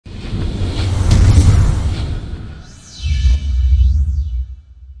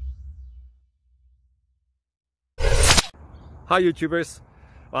Hi YouTubers.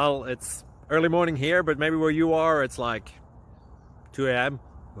 Well, it's early morning here, but maybe where you are it's like 2 a.m.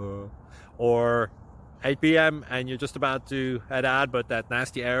 or 8 p.m. and you're just about to head out, but that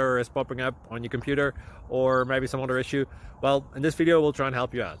nasty error is popping up on your computer, or maybe some other issue. Well, in this video we'll try and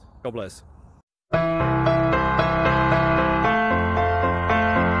help you out. God bless.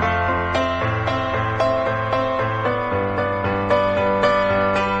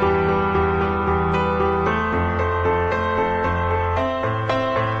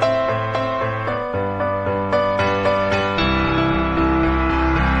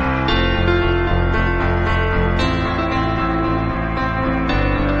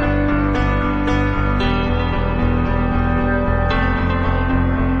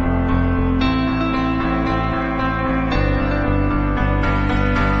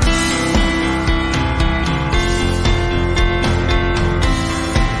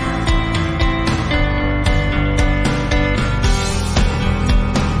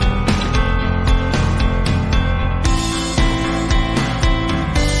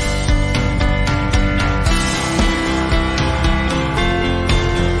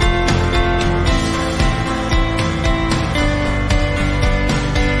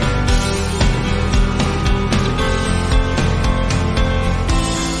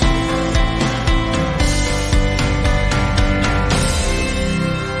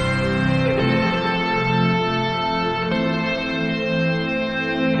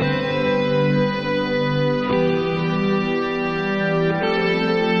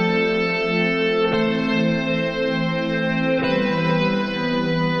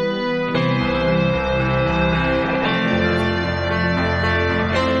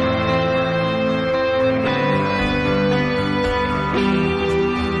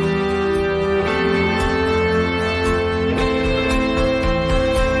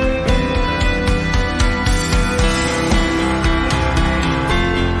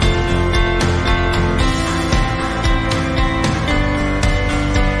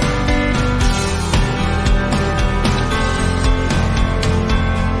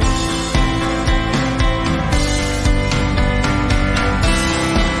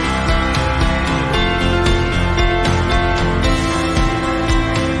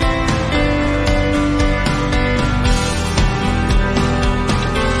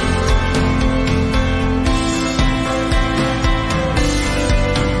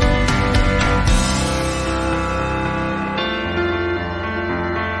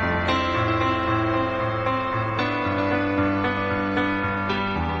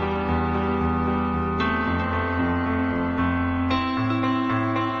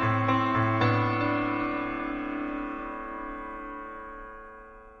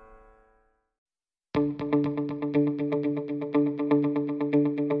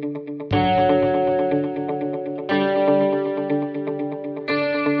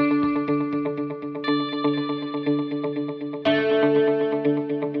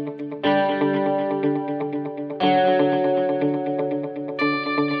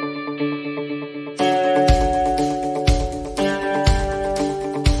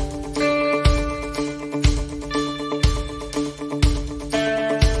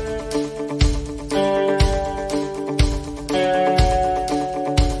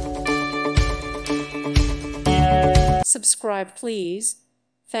 Subscribe, please.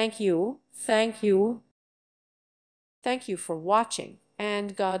 Thank you. Thank you. Thank you for watching,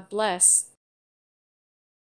 and God bless.